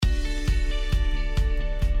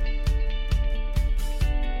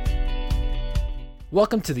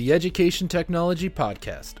Welcome to the Education Technology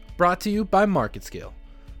Podcast, brought to you by MarketScale.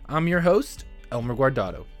 I'm your host, Elmer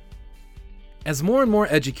Guardado. As more and more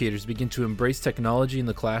educators begin to embrace technology in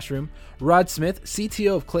the classroom, Rod Smith,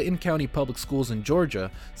 CTO of Clayton County Public Schools in Georgia,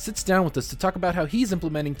 sits down with us to talk about how he's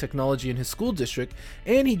implementing technology in his school district,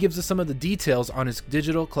 and he gives us some of the details on his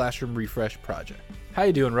digital classroom refresh project. How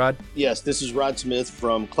you doing, Rod? Yes, this is Rod Smith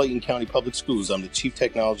from Clayton County Public Schools. I'm the Chief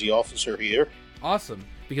Technology Officer here. Awesome,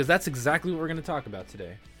 because that's exactly what we're going to talk about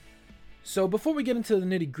today. So before we get into the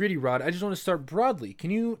nitty-gritty, Rod, I just want to start broadly. Can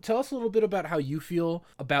you tell us a little bit about how you feel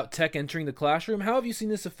about tech entering the classroom? How have you seen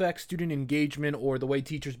this affect student engagement or the way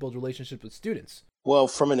teachers build relationships with students? Well,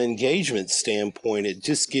 from an engagement standpoint, it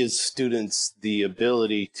just gives students the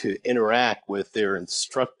ability to interact with their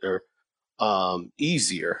instructor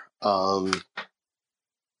easier. Some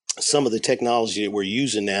of the technology that we're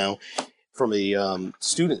using now, from a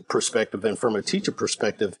student perspective and from a teacher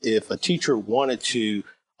perspective, if a teacher wanted to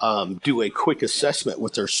do a quick assessment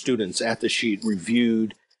with their students after she'd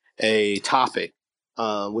reviewed a topic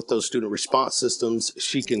with those student response systems,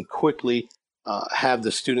 she can quickly have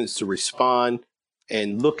the students to respond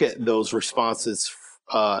and look at those responses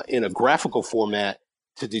in a graphical format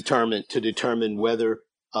to determine whether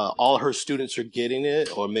all her students are getting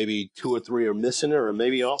it, or maybe two or three are missing it, or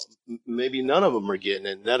maybe none of them are getting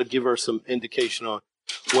it. And that'll give her some indication on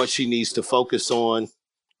what she needs to focus on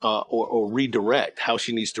or redirect, how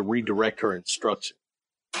she needs to redirect her instruction.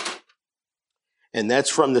 And that's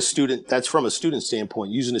from a student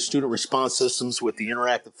standpoint. Using the student response systems with the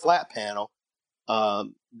interactive flat panel,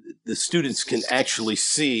 the students can actually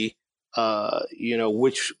see,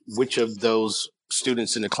 which of those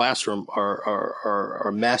students in the classroom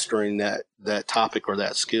are mastering that topic or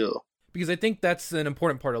that skill. Because I think that's an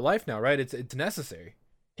important part of life now, right? It's necessary.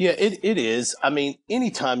 Yeah, it is. I mean,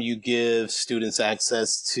 anytime you give students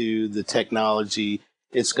access to the technology,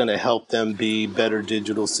 it's going to help them be better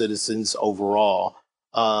digital citizens overall.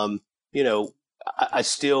 I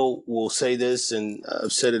still will say this, and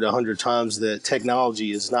I've said it 100 times, that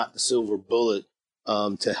technology is not the silver bullet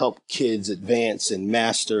to help kids advance and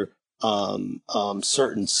master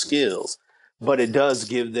certain skills, but it does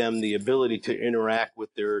give them the ability to interact with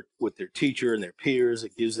their teacher and their peers.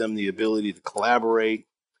 It gives them the ability to collaborate,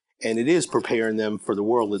 and it is preparing them for the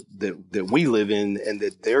world that we live in and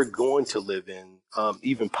that they're going to live in,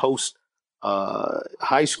 even post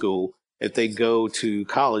high school. If they go to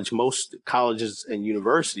college, most colleges and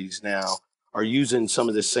universities now are using some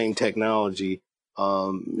of the same technology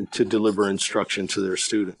to deliver instruction to their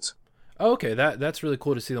students. Okay, that's really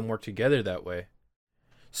cool to see them work together that way.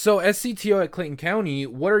 So as CTO at Clayton County,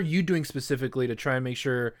 what are you doing specifically to try and make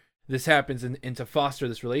sure this happens and to foster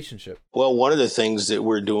this relationship? Well, one of the things that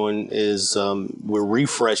we're doing is we're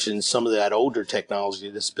refreshing some of that older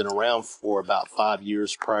technology that's been around for about 5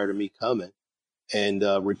 years prior to me coming, and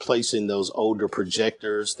replacing those older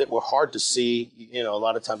projectors that were hard to see. A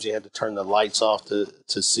lot of times you had to turn the lights off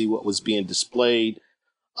to see what was being displayed.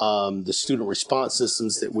 The student response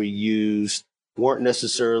systems that we used weren't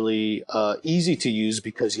necessarily easy to use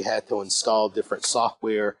because you had to install different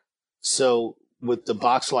software. So with the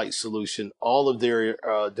Boxlight solution, all of their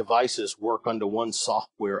devices work under one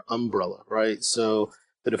software umbrella, right? So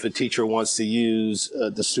that if a teacher wants to use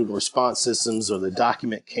the student response systems or the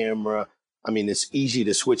document camera, I mean, it's easy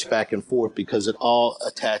to switch back and forth because it all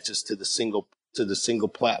attaches to the single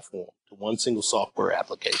platform, to one single software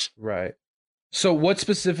application. Right. So what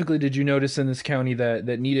specifically did you notice in this county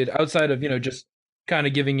that needed, outside of, just kind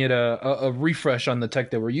of giving it a refresh on the tech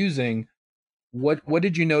that we're using, what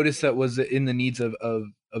did you notice that was in the needs of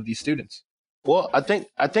these students? Well, I think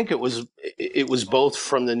it was both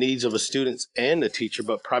from the needs of a student and the teacher,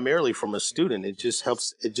 but primarily from a student. It just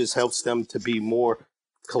helps them to be more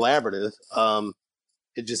collaborative.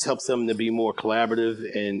 It just helps them to be more collaborative,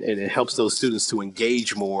 and it helps those students to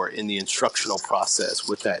engage more in the instructional process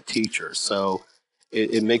with that teacher. So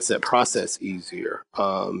it makes that process easier.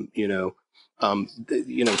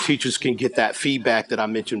 Teachers can get that feedback that I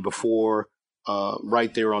mentioned before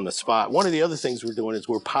right there on the spot. One of the other things we're doing is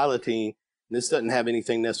we're piloting, and this doesn't have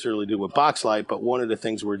anything necessarily to do with Boxlight, but one of the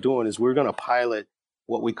things we're doing is we're going to pilot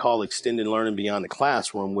what we call extended learning beyond the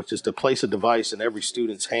classroom, which is to place a device in every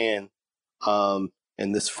student's hand.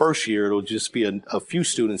 And this first year, it'll just be a few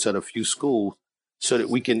students at a few schools, so that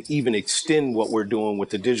we can even extend what we're doing with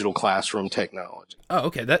the digital classroom technology. Oh,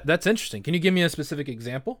 okay. That's interesting. Can you give me a specific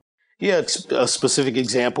example? Yeah, a specific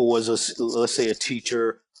example was, let's say a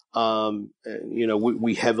teacher,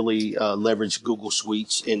 we heavily leverage Google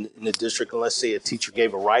Suites in the district. And let's say a teacher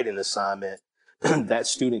gave a writing assignment, that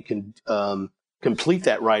student can complete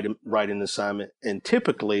that writing assignment. And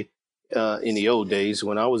typically, in the old days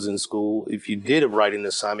when I was in school, if you did a writing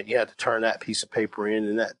assignment, you had to turn that piece of paper in,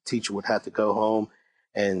 and that teacher would have to go home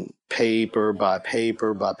and paper by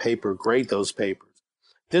paper by paper grade those papers.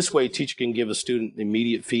 This way, teacher can give a student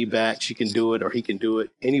immediate feedback. She can do it, or he can do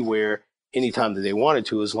it anywhere, anytime that they wanted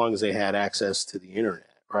to, as long as they had access to the internet,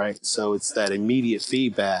 right? So it's that immediate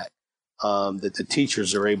feedback that the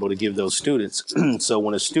teachers are able to give those students. So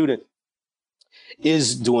when a student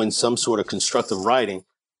is doing some sort of constructive writing,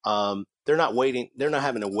 they're not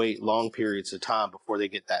having to wait long periods of time before they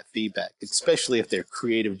get that feedback, especially if their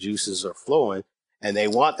creative juices are flowing and they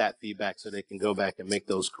want that feedback so they can go back and make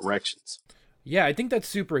those corrections. Yeah, I think that's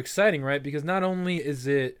super exciting, right? Because not only is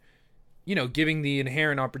it, giving the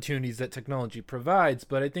inherent opportunities that technology provides,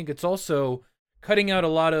 but I think it's also cutting out a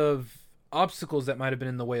lot of obstacles that might have been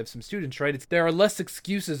in the way of some students, right? There are less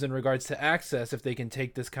excuses in regards to access if they can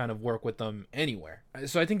take this kind of work with them anywhere.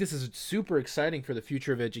 So I think this is super exciting for the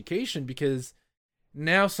future of education, because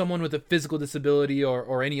now someone with a physical disability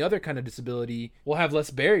or any other kind of disability will have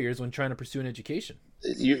less barriers when trying to pursue an education.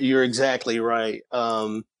 You're exactly right.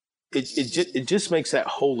 It just makes that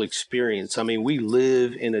whole experience. I mean, we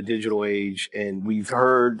live in a digital age, and we've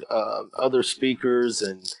heard other speakers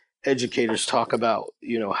and educators talk about,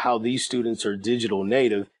 how these students are digital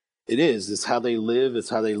native. It's how they live,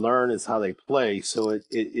 it's how they learn, it's how they play. So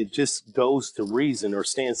it just goes to reason, or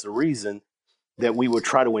stands to reason, that we would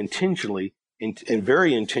try to intentionally and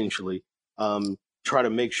very intentionally try to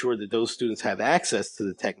make sure that those students have access to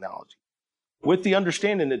the technology, with the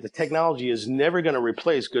understanding that the technology is never going to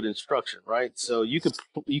replace good instruction, right? So you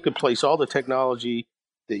could place all the technology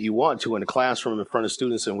that you want to in a classroom in front of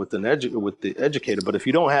students and with the educator, but if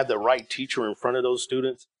you don't have the right teacher in front of those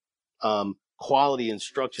students, quality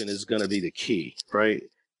instruction is going to be the key, right?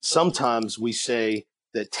 Sometimes we say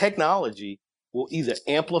that technology will either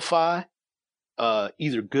amplify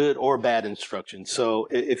either good or bad instruction. So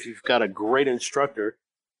if you've got a great instructor,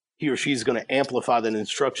 he or she's going to amplify that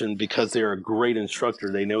instruction because they're a great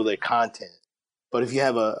instructor. They know their content. But if you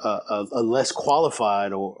have a less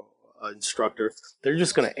qualified or instructor, they're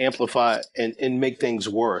just going to amplify and make things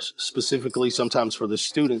worse, specifically sometimes for the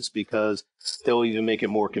students, because they'll even make it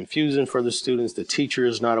more confusing for the students. The teacher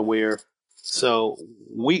is not aware. So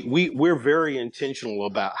we're very intentional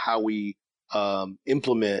about how we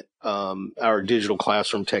implement our digital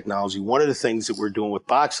classroom technology. One of the things that we're doing with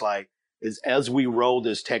Boxlight is, as we roll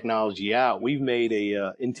this technology out, we've made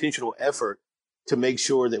a intentional effort to make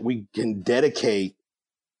sure that we can dedicate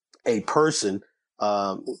a person,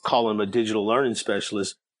 call them a digital learning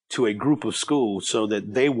specialist, to a group of schools so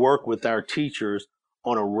that they work with our teachers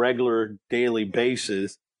on a regular daily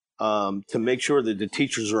basis to make sure that the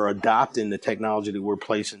teachers are adopting the technology that we're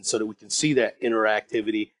placing, so that we can see that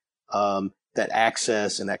interactivity, that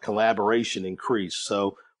access and that collaboration increase.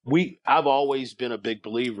 So I've always been a big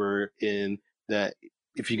believer in that.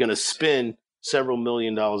 If you're going to spend several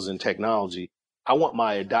 $1,000,000 in technology, I want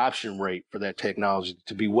my adoption rate for that technology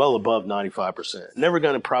to be well above 95%. Never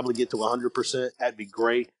going to probably get to 100%. That'd be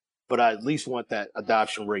great. But I at least want that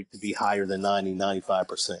adoption rate to be higher than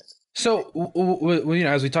 95%. So,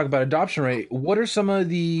 as we talk about adoption rate, what are some of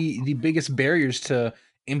the biggest barriers to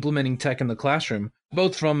implementing tech in the classroom,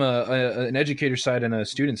 both from an educator side and a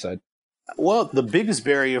student side? Well, the biggest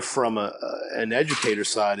barrier from an educator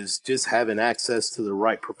side is just having access to the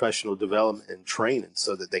right professional development and training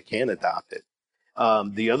so that they can adopt it.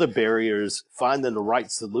 The other barrier is finding the right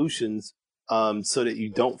solutions so that you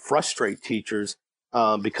don't frustrate teachers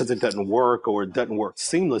because it doesn't work, or it doesn't work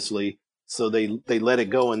seamlessly. So they let it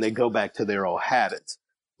go and they go back to their old habits.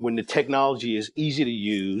 When the technology is easy to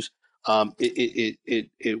use,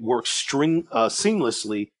 it works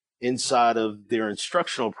seamlessly inside of their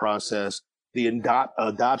instructional process. The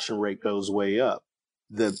adoption rate goes way up.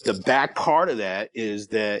 The back part of that is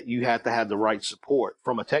that you have to have the right support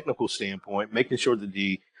from a technical standpoint, making sure that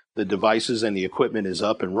the devices and the equipment is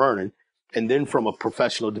up and running. And then from a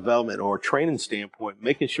professional development or training standpoint,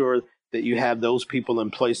 making sure that you have those people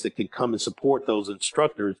in place that can come and support those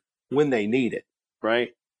instructors when they need it,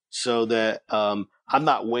 right? So that I'm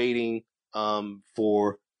not waiting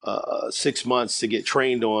for 6 months to get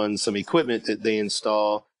trained on some equipment that they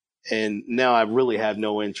install, and now I really have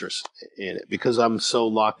no interest in it because I'm so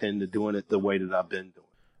locked into doing it the way that I've been doing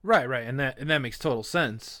it. Right, and that makes total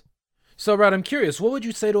sense. So, Rod, I'm curious, what would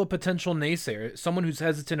you say to a potential naysayer, someone who's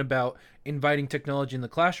hesitant about inviting technology in the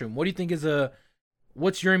classroom? What do you think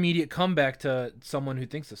what's your immediate comeback to someone who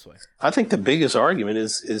thinks this way? I think the biggest argument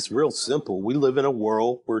is real simple. We live in a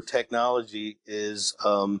world where technology is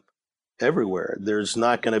everywhere. There's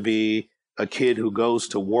not going to be a kid who goes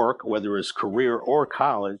to work, whether it's career or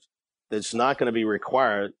college, that's not going to be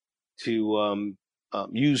required to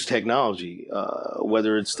use technology,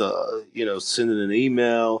 whether it's sending an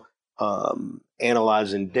email,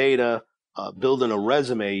 analyzing data, building a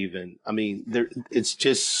resume. Even it's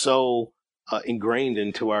just so ingrained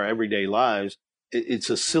into our everyday lives. It's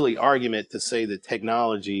a silly argument to say that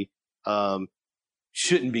technology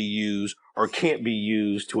shouldn't be used or can't be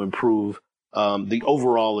used to improve the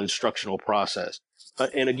overall instructional process.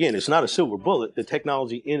 And again, it's not a silver bullet. The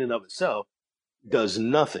technology in and of itself does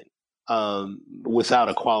nothing without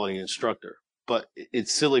a quality instructor. But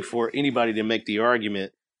it's silly for anybody to make the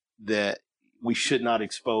argument that we should not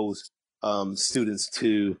expose students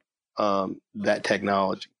to that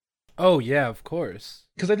technology. Oh yeah, of course.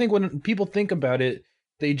 Because I think when people think about it,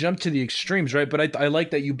 they jump to the extremes, right? But I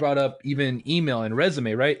like that you brought up even email and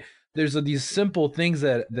resume, right? There's these simple things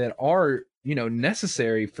that are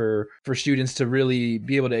necessary for students to really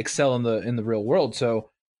be able to excel in the real world. So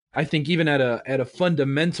I think even at a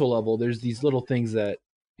fundamental level, there's these little things that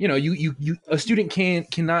you a student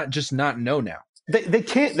cannot just not know now. They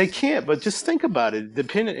can't. But just think about it.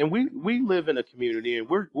 Dependent, and we live in a community, and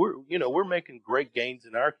we're making great gains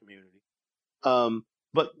in our community.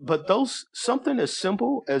 But those something as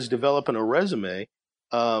simple as developing a resume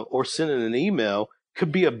or sending an email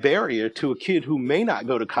could be a barrier to a kid who may not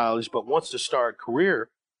go to college but wants to start a career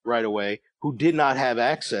right away, who did not have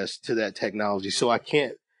access to that technology. So I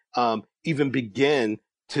can't even begin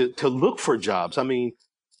to look for jobs. I mean,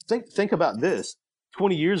 think about this.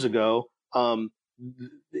 20 years ago,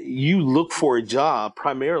 you look for a job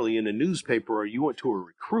primarily in a newspaper or you went to a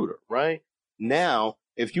recruiter, right? Now,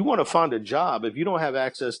 if you want to find a job, if you don't have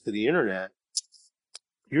access to the internet,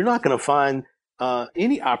 you're not going to find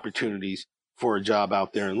any opportunities for a job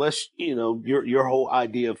out there unless, your whole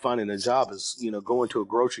idea of finding a job is, going to a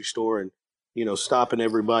grocery store and, stopping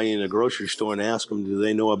everybody in a grocery store and ask them, do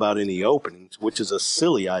they know about any openings, which is a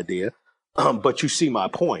silly idea. But you see my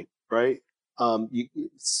point, right? So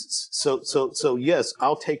yes,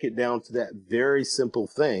 I'll take it down to that very simple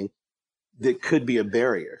thing that could be a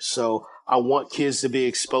barrier. So I want kids to be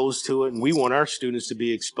exposed to it, and we want our students to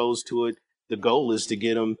be exposed to it. The goal is to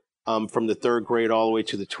get them from the 3rd grade all the way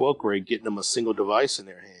to the 12th grade, getting them a single device in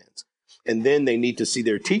their hands. And then they need to see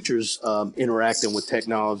their teachers interacting with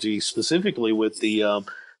technology, specifically with the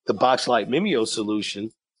Boxlight Mimeo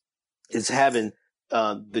solution, is having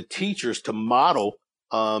the teachers to model,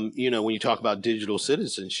 when you talk about digital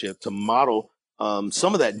citizenship, to model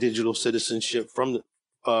some of that digital citizenship from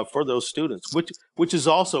for those students, which is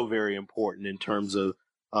also very important in terms of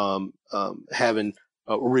having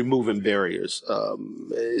removing barriers,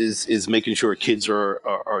 is making sure kids are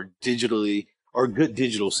good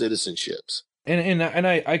digital citizenships. And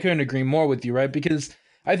I couldn't agree more with you, right? Because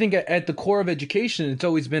I think at the core of education, it's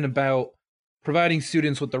always been about providing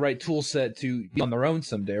students with the right tool set to be on their own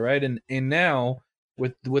someday, right? And now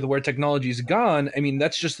with where technology's gone, I mean,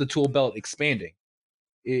 that's just the tool belt expanding.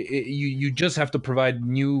 You just have to provide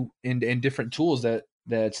new and different tools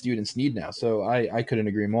that students need now. So I couldn't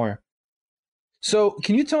agree more. So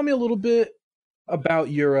can you tell me a little bit about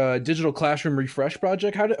your digital classroom refresh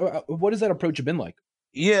project? What has that approach been like?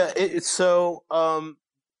 Yeah,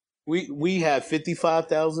 we have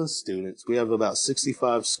 55,000 students. We have about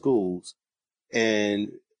 65 schools,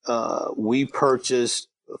 and we purchased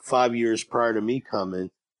 5 years prior to me coming.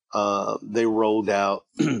 They rolled out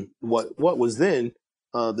what was then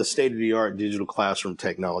the state-of-the-art digital classroom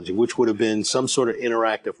technology, which would have been some sort of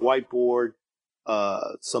interactive whiteboard,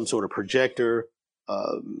 some sort of projector,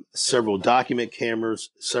 several document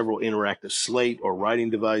cameras, several interactive slate or writing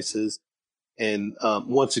devices. And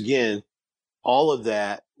once again, all of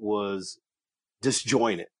that was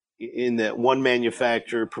disjointed in that one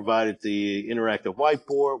manufacturer provided the interactive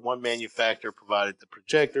whiteboard, one manufacturer provided the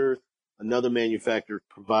projector, another manufacturer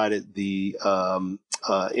provided the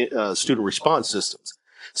student response systems.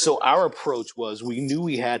 So our approach was, we knew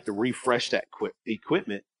we had to refresh that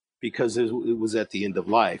equipment because it was at the end of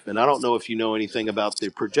life. And I don't know if you know anything about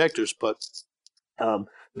the projectors, but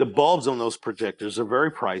the bulbs on those projectors are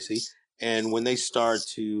very pricey. And when they start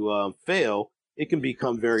to fail, it can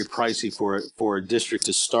become very pricey for a district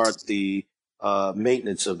to start the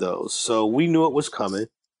maintenance of those. So we knew it was coming.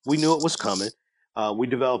 We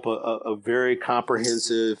developed a very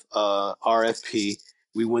comprehensive RFP.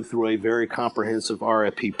 We went through a very comprehensive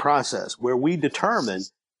RFP process where we determined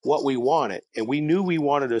what we wanted. And we knew we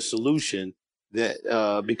wanted a solution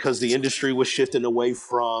that because the industry was shifting away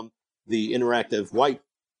from the interactive white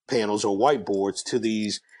panels or whiteboards to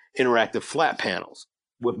these interactive flat panels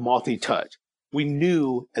with multi-touch. We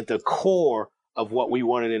knew at the core of what we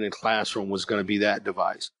wanted in a classroom was going to be that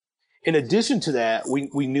device. In addition to that,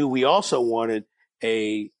 we knew we also wanted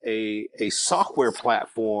a software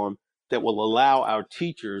platform that will allow our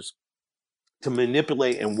teachers to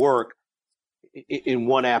manipulate and work in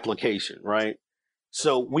one application, right?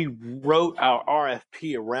 So we wrote our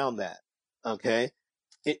RFP around that. Okay.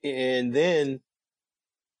 And then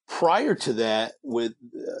prior to that, with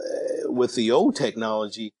the old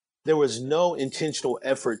technology, there was no intentional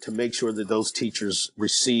effort to make sure that those teachers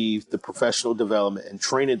received the professional development and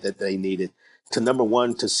training that they needed to, number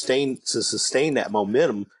one, to sustain that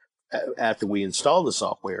momentum after we install the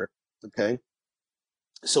software. Okay.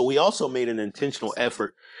 So we also made an intentional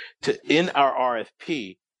effort to, in our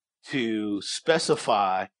RFP, to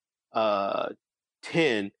specify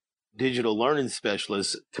 10 digital learning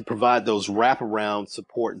specialists to provide those wraparound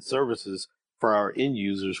support and services for our end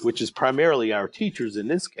users, which is primarily our teachers in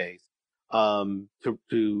this case,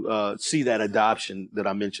 to see that adoption that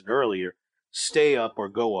I mentioned earlier stay up or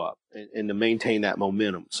go up, and to maintain that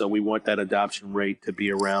momentum. So we want that adoption rate to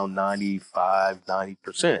be around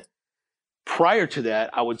 90%. Prior to that,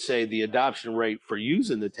 I would say the adoption rate for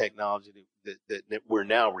using the technology that we're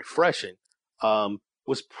now refreshing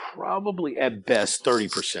was probably at best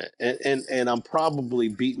 30%. And I'm probably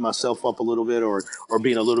beating myself up a little bit or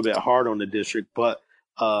being a little bit hard on the district. But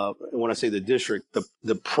when I say the district,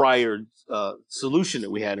 the prior solution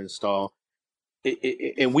that we had installed,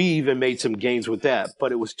 and we even made some gains with that,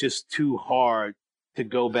 but it was just too hard to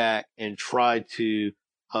go back and try to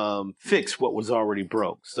fix what was already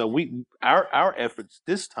broke. So our efforts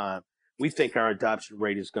this time, we think our adoption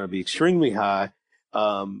rate is going to be extremely high.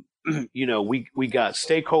 We got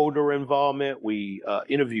stakeholder involvement. We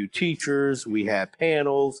interviewed teachers. We had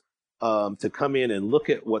panels to come in and look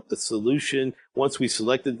at what the solution. Once we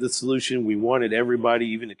selected the solution, we wanted everybody,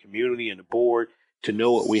 even the community and the board, to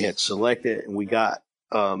know what we had selected, and we got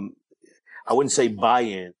I wouldn't say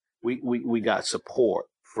buy-in. We got support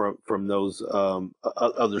from those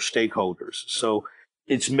other stakeholders. So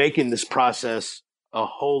it's making this process a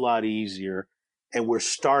whole lot easier, and we're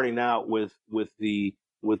starting out with the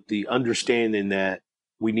understanding that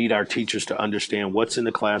we need our teachers to understand what's in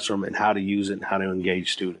the classroom and how to use it and how to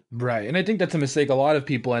engage students. Right. And I think that's a mistake a lot of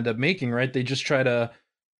people end up making, right? They just try to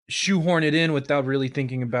shoehorn it in without really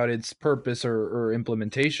thinking about its purpose or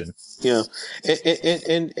implementation. Yeah.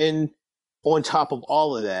 And on top of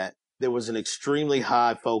all of that, there was an extremely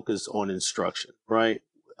high focus on instruction, right?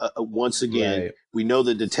 Once again, right. We know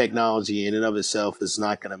that the technology in and of itself is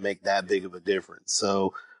not going to make that big of a difference.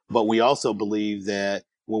 So, but we also believe that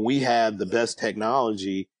when we have the best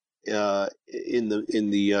technology in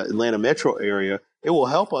the Atlanta metro area, it will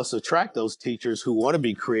help us attract those teachers who want to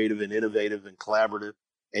be creative and innovative and collaborative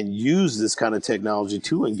and use this kind of technology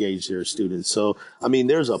to engage their students. So, I mean,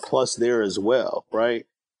 there's a plus there as well, right?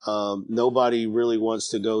 Nobody really wants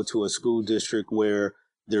to go to a school district where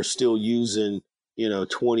they're still using,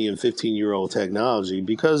 20 and 15-year-old technology,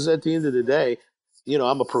 because at the end of the day,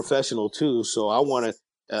 I'm a professional too. So I want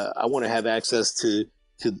to have access to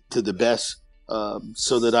the best,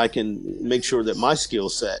 so that I can make sure that my skill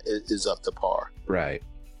set is up to par. Right.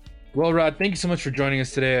 Well, Rod, thank you so much for joining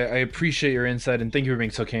us today. I appreciate your insight, and thank you for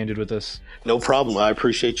being so candid with us. No problem. I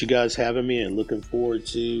appreciate you guys having me, and looking forward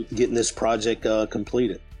to getting this project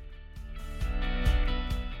completed.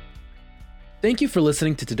 Thank you for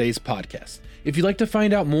listening to today's podcast. If you'd like to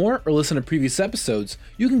find out more or listen to previous episodes,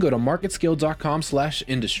 you can go to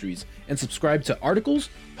marketscale.com/industries and subscribe to articles,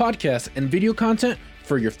 podcasts, and video content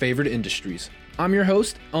for your favorite industries. I'm your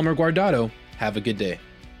host, Elmer Guardado. Have a good day.